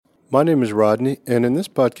My name is Rodney, and in this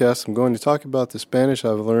podcast I'm going to talk about the Spanish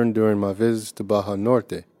I've learned during my visits to Baja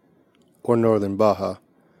Norte, or Northern Baja,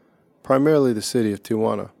 primarily the city of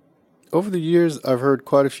Tijuana. Over the years, I've heard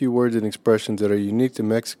quite a few words and expressions that are unique to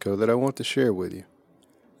Mexico that I want to share with you.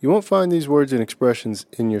 You won't find these words and expressions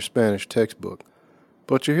in your Spanish textbook,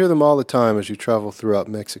 but you hear them all the time as you travel throughout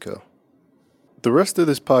Mexico. The rest of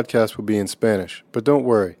this podcast will be in Spanish, but don't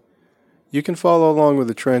worry. You can follow along with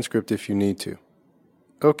the transcript if you need to.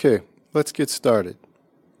 Okay, let's get started.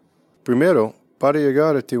 Primero, para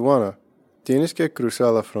llegar a Tijuana, tienes que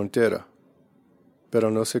cruzar la frontera.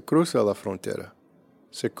 Pero no se cruza la frontera,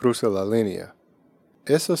 se cruza la línea.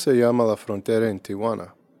 Eso se llama la frontera en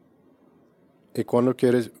Tijuana. Y cuando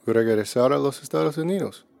quieres regresar a los Estados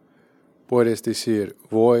Unidos, puedes decir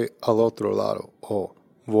voy al otro lado o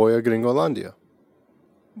voy a Gringolandia.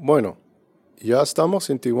 Bueno, ya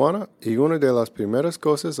estamos en Tijuana y una de las primeras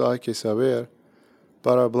cosas hay que saber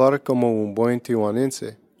para hablar como un buen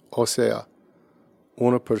tijuanense, o sea,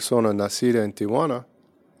 una persona nacida en Tijuana,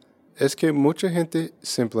 es que mucha gente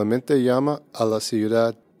simplemente llama a la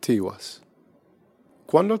ciudad Tijuas.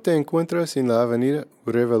 Cuando te encuentras en la avenida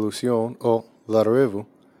Revolución o La Revu,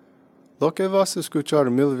 lo que vas a escuchar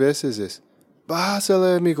 1000 veces es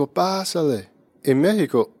 «Pásale, amigo, pásale». En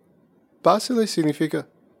México, pásale significa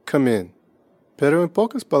come in. Pero en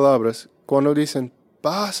pocas palabras, cuando dicen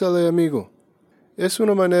 «Pásale, amigo», es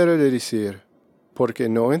una manera de decir, porque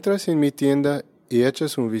no entras en mi tienda y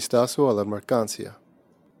echas un vistazo a la mercancía.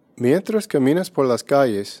 Mientras caminas por las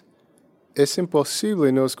calles, es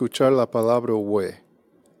imposible no escuchar la palabra güey.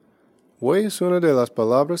 Güey es una de las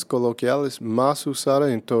palabras coloquiales más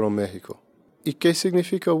usadas en todo México. ¿Y qué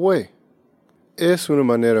significa güey? Es una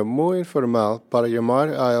manera muy informal para llamar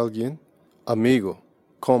a alguien amigo,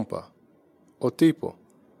 compa o tipo.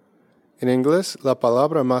 En inglés, la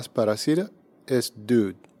palabra más parecida es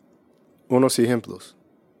dude. Unos ejemplos.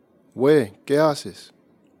 Güey, ¿qué haces?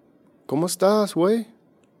 ¿Cómo estás, güey?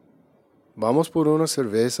 Vamos por unas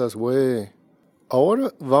cervezas, güey.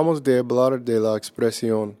 Ahora vamos a hablar de la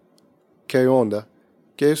expresión ¿qué onda?,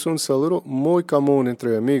 que es un saludo muy común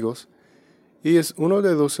entre amigos y es uno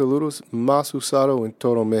de los saludos más usados en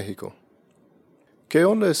todo México. ¿Qué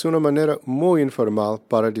onda? Es una manera muy informal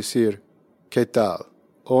para decir ¿qué tal?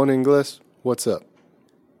 O en inglés, what's up?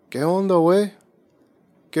 ¿Qué onda, güey?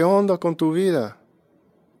 ¿Qué onda con tu vida?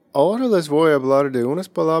 Ahora les voy a hablar de unas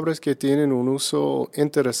palabras que tienen un uso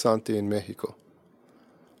interesante en México.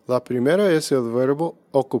 La primera es el verbo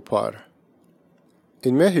ocupar.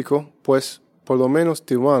 En México, pues, por lo menos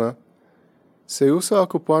Tijuana, se usa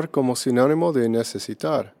ocupar como sinónimo de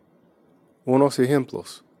necesitar. Unos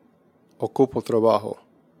ejemplos. Ocupo trabajo.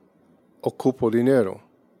 Ocupo dinero.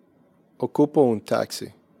 Ocupo un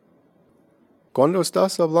taxi. Cuando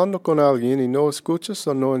estás hablando con alguien y no escuchas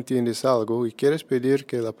o no entiendes algo y quieres pedir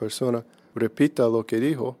que la persona repita lo que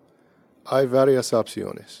dijo, hay varias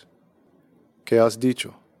opciones. ¿Qué has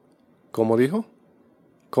dicho? ¿Cómo dijo?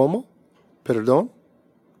 ¿Cómo? ¿Perdón?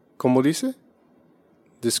 ¿Cómo dice?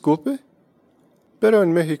 ¿Disculpe? Pero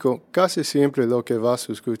en México casi siempre lo que vas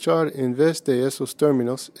a escuchar en vez de esos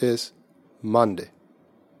términos es mande.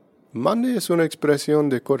 Mande es una expresión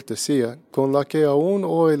de cortesía con la que aún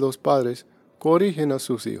hoy los padres corrigen a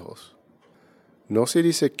sus hijos. No se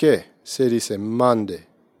dice que, se dice mande.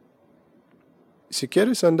 Si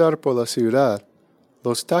quieres andar por la ciudad,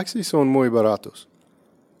 los taxis son muy baratos.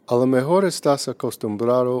 A lo mejor estás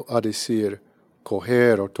acostumbrado a decir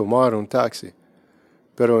coger o tomar un taxi,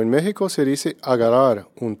 pero en México se dice agarrar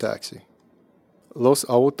un taxi. Los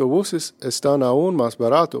autobuses están aún más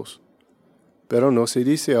baratos, pero no se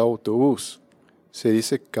dice autobús, se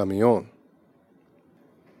dice camión.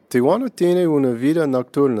 Tijuana tiene una vida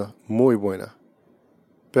nocturna muy buena,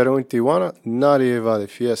 pero en Tijuana nadie va de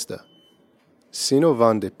fiesta, sino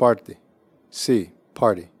van de party. Sí,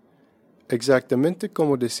 party. Exactamente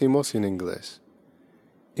como decimos en inglés.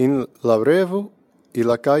 En La Revu y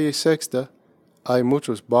la calle Sexta hay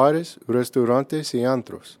muchos bares, restaurantes y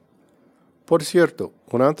antros. Por cierto,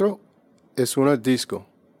 un antro es una disco.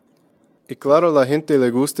 Y claro, a la gente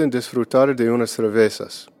le gusta disfrutar de unas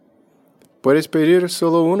cervezas. Puedes pedir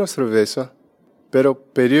solo una cerveza, pero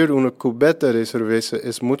pedir una cubeta de cerveza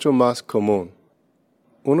es mucho más común.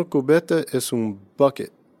 Una cubeta es un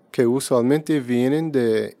bucket que usualmente vienen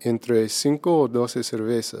de entre 5 o 12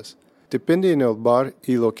 cervezas. Depende en el bar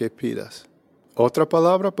y lo que pidas. Otra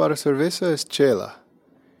palabra para cerveza es chela.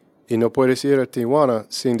 Y no puedes ir a Tijuana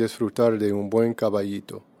sin disfrutar de un buen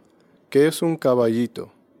caballito. ¿Qué es un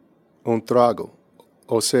caballito? Un trago,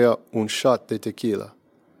 o sea, un shot de tequila.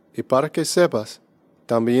 Y para que sepas,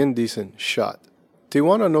 también dicen shot.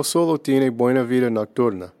 Tijuana no solo tiene buena vida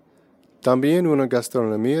nocturna, También una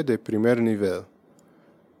gastronomía de primer nivel.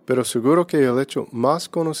 Pero seguro que el hecho más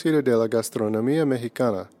conocido de la gastronomía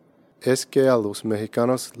mexicana es que a los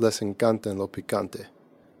mexicanos les encanta lo picante.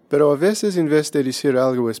 Pero a veces en vez de decir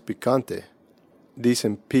algo es picante,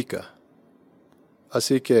 dicen pica.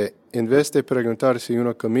 Así que en vez de preguntar si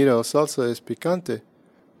una comida o salsa es picante,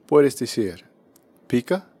 puedes decir,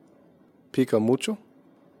 ¿pica? ¿Pica mucho?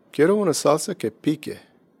 Quiero una salsa que pique.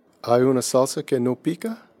 ¿Hay una salsa que no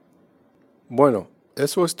pica? Bueno,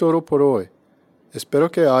 eso es todo por hoy.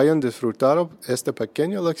 Espero que hayan disfrutado esta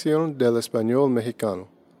pequeña lección del español mexicano.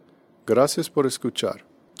 Gracias por escuchar.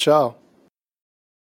 Chao.